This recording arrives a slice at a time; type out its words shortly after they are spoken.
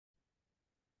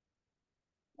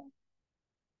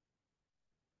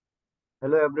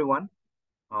Hello everyone.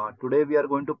 Today we are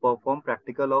going to perform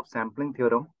practical of sampling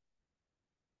theorem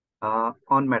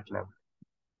on MATLAB.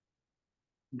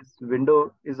 This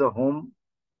window is a home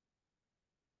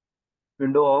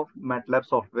window of MATLAB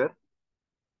software.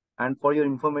 And for your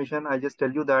information, I just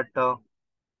tell you that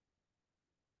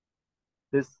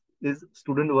this is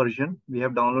student version. We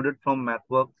have downloaded from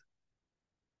MathWorks.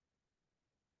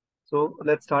 So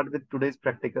let's start with today's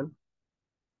practical.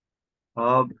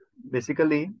 Uh,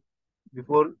 Basically,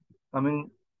 before coming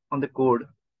on the code,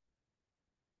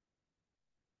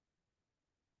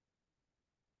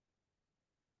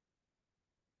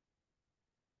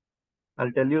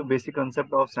 I'll tell you basic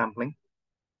concept of sampling.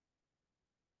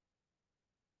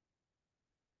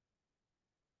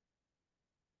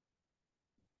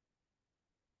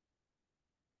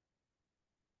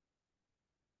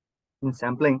 In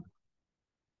sampling,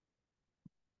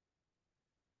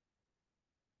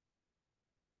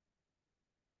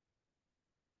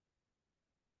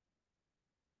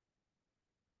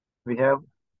 we have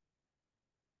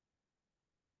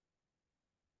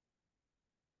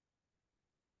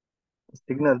a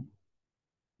signal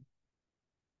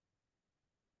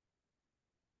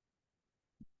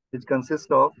which consists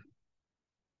of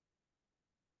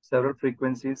several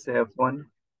frequencies, F1,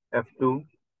 F2,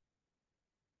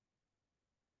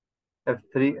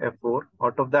 F3, F4.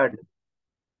 Out of that,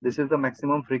 this is the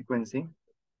maximum frequency.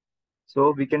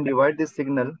 So we can divide this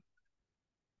signal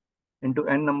into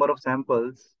n number of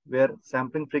samples where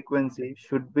sampling frequency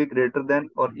should be greater than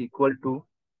or equal to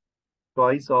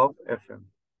twice of Fm.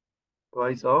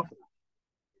 Twice of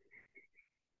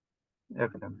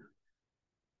Fm.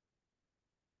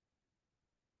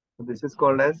 So this is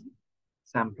called as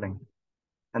sampling.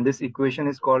 And this equation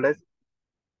is called as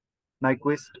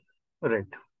Nyquist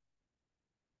rate.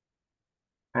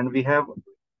 And we have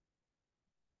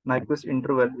Nyquist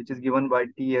interval, which is given by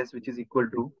Ts, which is equal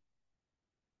to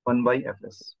 1 by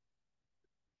Fs.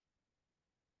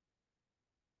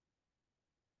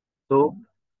 So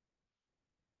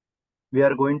we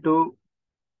are going to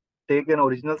take an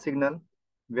original signal.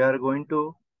 We are going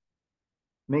to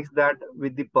mix that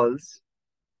with the pulse,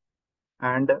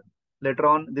 and later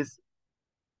on this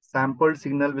sampled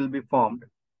signal will be formed,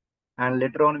 and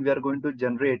later on we are going to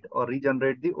generate or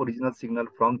regenerate the original signal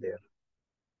from there.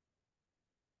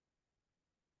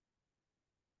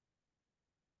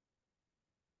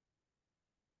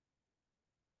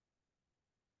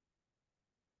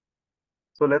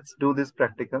 So let's do this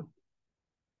practical.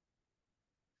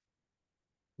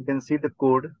 You can see the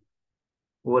code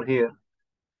over here.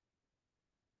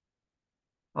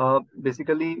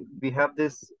 Basically, we have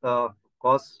this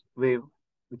cos wave,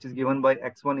 which is given by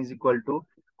x1 is equal to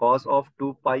cos of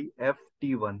 2 pi f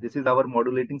t1. This is our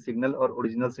modulating signal or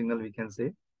original signal, we can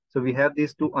say. So we have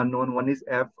these two unknown. One is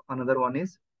f, another one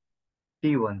is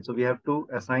t1. So we have to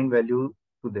assign values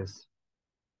to this.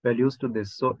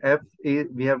 So f is,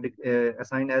 we have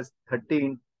assigned as 30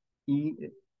 in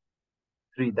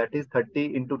E3. That is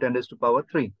 30 into 10 raised to power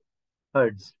 3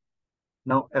 hertz.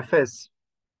 Now fs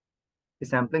is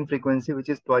sampling frequency, which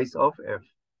is twice of f.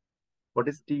 What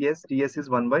is Ts? Ts is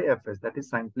 1 by Fs. That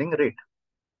is sampling rate,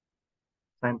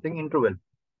 sampling interval.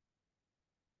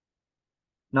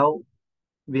 Now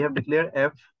we have declared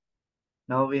F.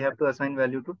 Now we have to assign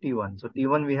value to T1. So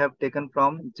T1 we have taken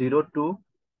from 0 to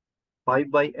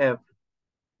 5 by F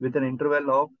with an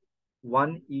interval of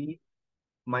 1e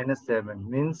minus 7.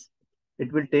 Means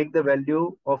it will take the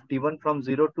value of T1 from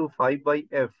 0 to 5 by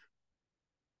F.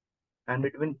 And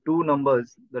between two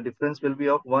numbers, the difference will be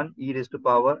of 1 e raised to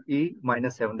power e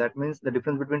minus 7. That means the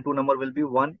difference between two numbers will be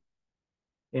 1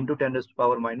 into 10 raised to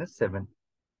power minus 7.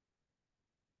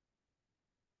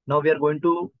 Now we are going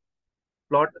to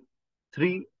plot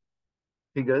three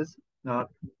figures.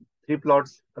 Three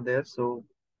plots are there. So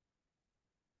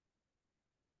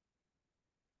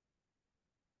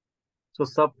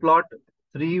subplot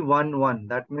 311.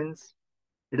 That means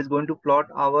it is going to plot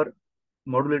our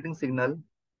modulating signal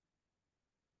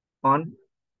on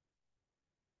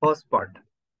first part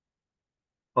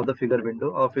of the figure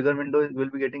window. Our figure window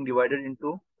will be getting divided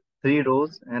into 3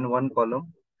 rows and 1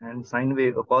 column, and sine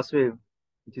wave or cos wave,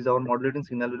 which is our modulating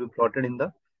signal, will be plotted in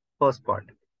the first part.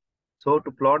 So to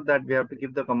plot that, we have to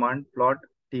give the command plot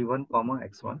t1 comma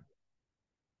x1.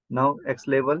 Now x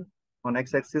level, on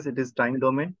x-axis it is time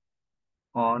domain,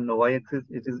 on y-axis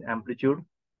it is amplitude,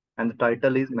 and the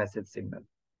title is message signal.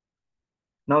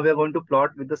 Now we are going to plot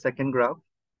with the second graph,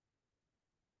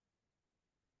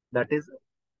 that is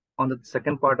on the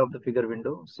second part of the figure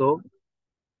window. So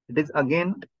it is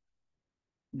again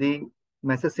the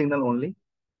message signal only,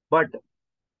 but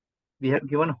we have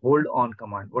given hold on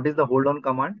command. What is the hold on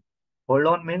command? Hold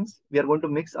on means we are going to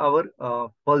mix our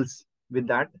pulse with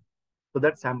that, so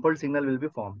that sampled signal will be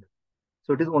formed.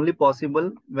 So it is only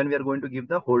possible when we are going to give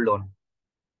the hold on.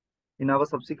 In our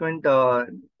subsequent,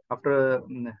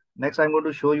 next I'm going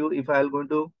to show you, if I am going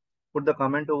to put the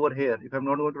comment over here, if I'm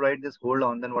not going to write this hold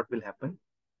on, then what will happen?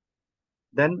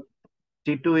 Then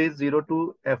T2 is 0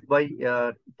 to F by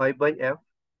 5 by F,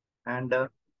 and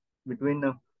between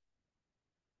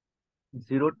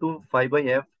 0 to 5 by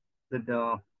F,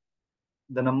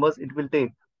 the numbers it will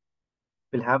take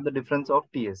will have the difference of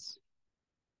TS.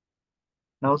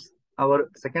 Now our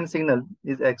second signal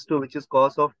is X2, which is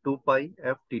cos of 2 pi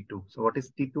F T2. So what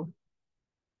is T2?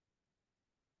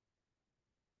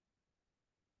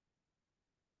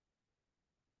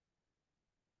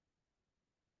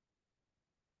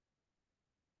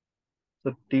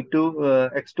 So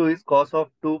T2, X2 is cos of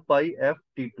 2 pi F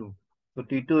T2. So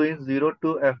T2 is 0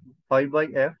 to F 5 by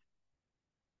F,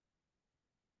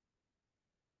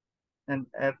 and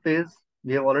F is,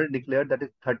 we have already declared, that is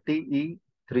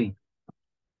 30E3.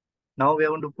 Now we are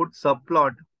going to put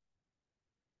subplot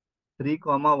 3,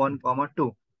 1,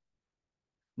 2.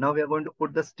 Now we are going to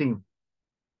put the steam.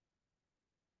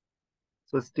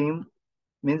 So steam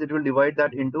means it will divide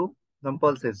that into some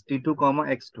pulses, T2,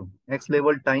 X2. X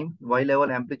level time, Y level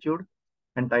amplitude,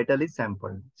 and title is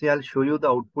sample. See, I'll show you the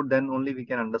output, then only we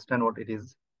can understand what it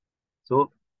is.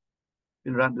 So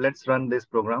let's run this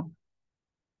program.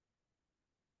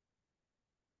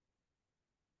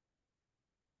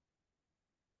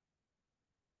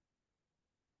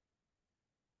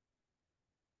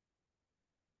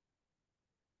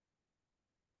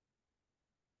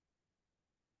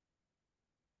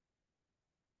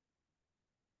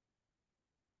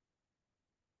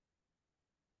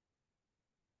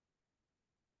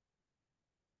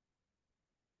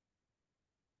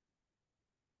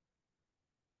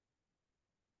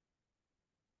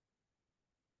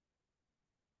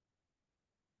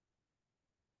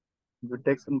 It will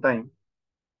take some time.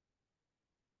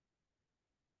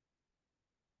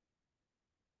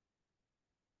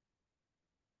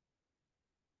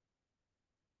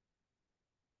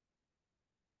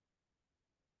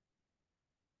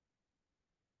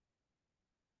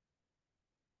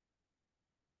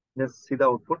 Just see the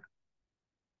output.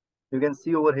 You can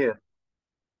see over here.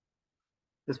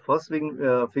 This first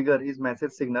figure is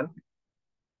message signal.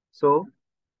 So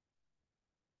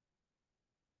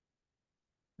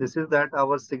this is that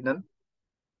our signal,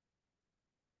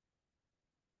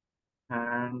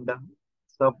 and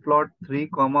subplot 3,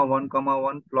 1, 1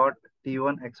 plot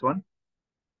T1 X1.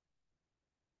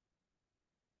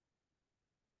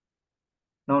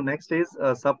 Now next is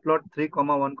subplot 3,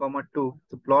 1, 2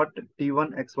 to plot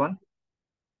T1 X1.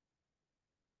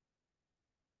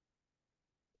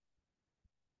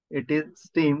 It is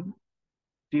steam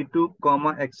T2,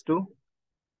 X2.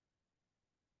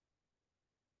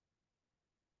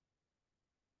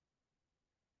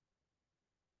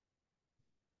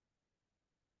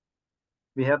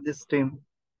 We have this steam.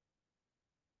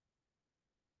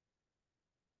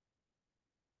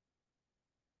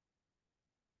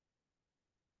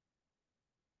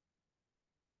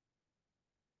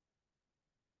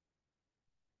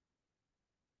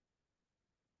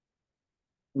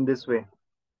 In this way.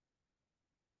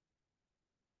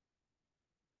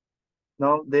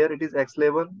 Now there it is X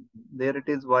level, there it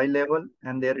is Y level,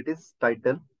 and there it is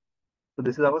title. So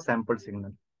this is our sample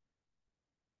signal.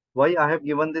 Why I have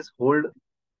given this hold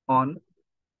on?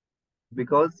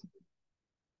 Because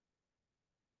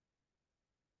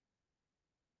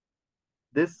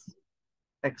this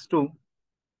X2,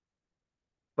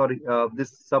 sorry,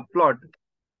 this subplot,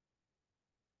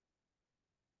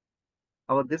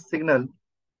 this signal,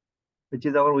 which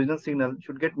is our original signal,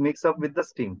 should get mixed up with the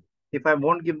steam. If I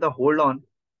won't give the hold on,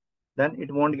 then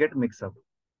it won't get mixed up.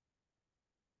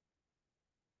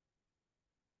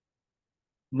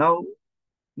 Now,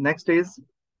 next is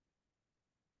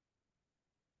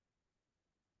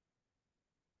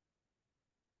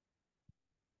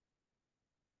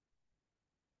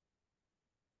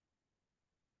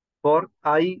for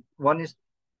I1 is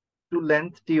to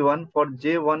length T1, for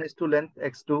J1 is to length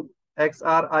X2,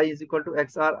 XRI is equal to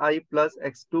XRI plus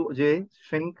X2J,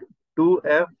 shrink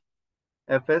 2F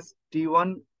Fs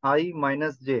T1 I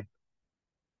minus J,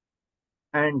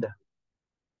 and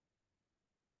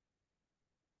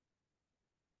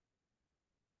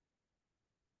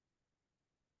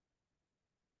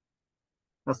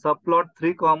the subplot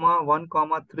 3, 1,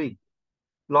 3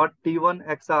 plot T1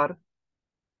 XR,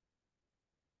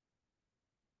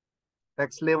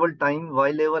 X level time,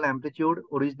 Y level amplitude,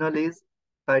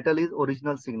 title is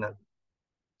original signal.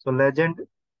 So legend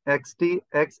XT,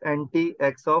 XNT,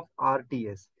 X of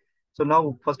RTS. So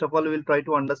now, first of all, we will try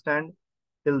to understand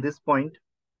till this point.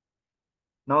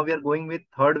 Now we are going with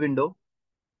third window,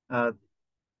 uh,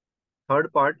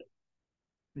 third part,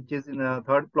 which is in a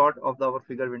third plot of our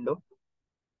figure window.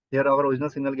 Here our original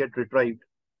signal get retrieved.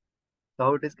 So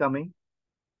how it is coming?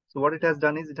 So what it has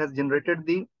done is it has generated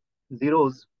the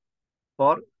zeros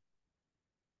for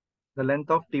the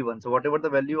length of t1. So whatever the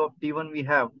value of t1 we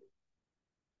have,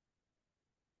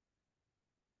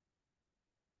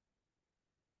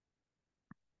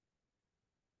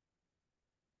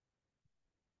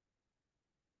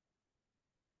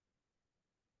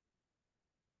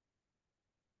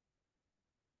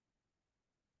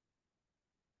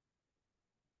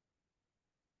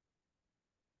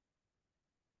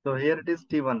 so here it is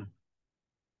t1,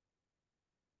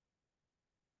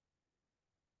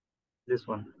 this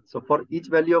one. So for each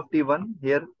value of t1,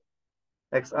 here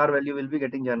xr value will be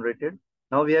getting generated.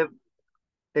 Now we have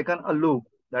taken a loop,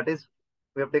 that is,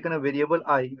 we have taken a variable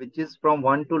I, which is from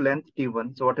 1 to length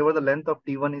t1. So whatever the length of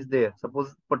t1 is there,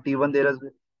 suppose for t1 there is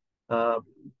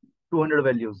 200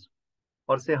 values,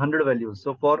 or say 100 values.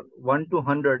 So for 1 to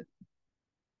 100,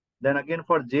 then again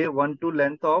for j1 to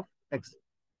length of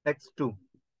x2.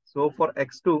 So for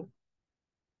x2,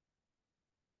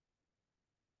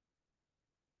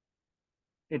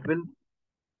 it will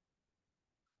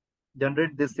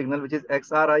generate this signal, which is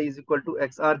xri is equal to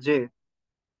xrj.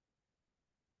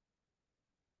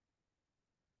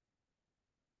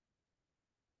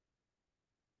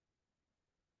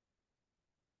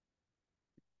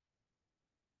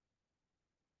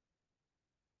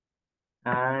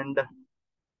 And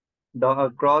the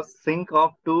cross sync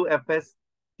of 2 fs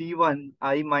t1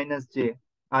 I minus j.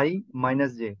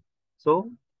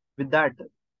 So with that,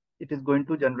 it is going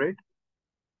to generate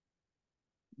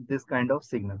this kind of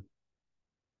signal.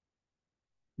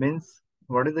 Means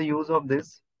what is the use of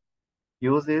this?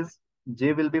 Use is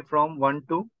j will be from 1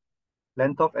 to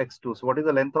length of x2. So what is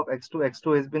the length of x2?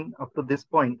 X2 has been up to this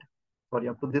point. Sorry,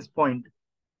 up to this point.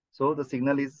 So the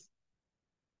signal is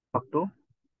up to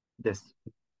this.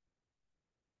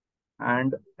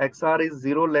 And xr is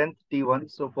 0 length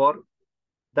t1. So for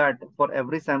that, for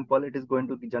every sample, it is going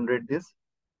to generate this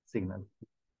signal.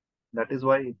 That is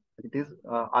why it is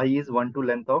I is 1 to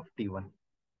length of t1.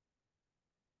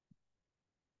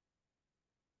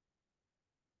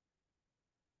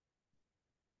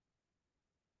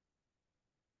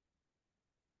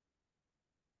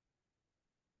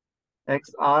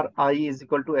 xri is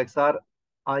equal to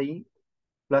xri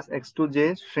plus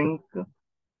x2j shrink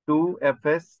 2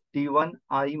 fs t1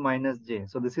 I minus j.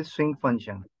 So this is shrink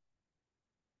function.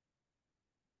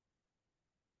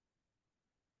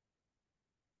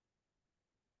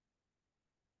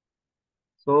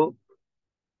 So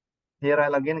here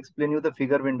I'll again explain you the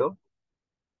figure window.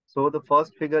 So the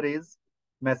first figure is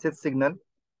message signal,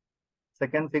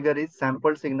 second figure is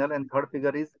sample signal, and third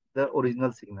figure is the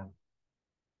original signal.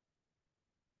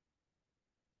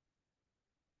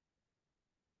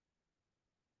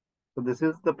 So this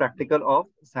is the practical of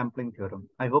sampling theorem.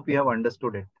 I hope you have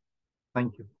understood it.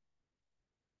 Thank you.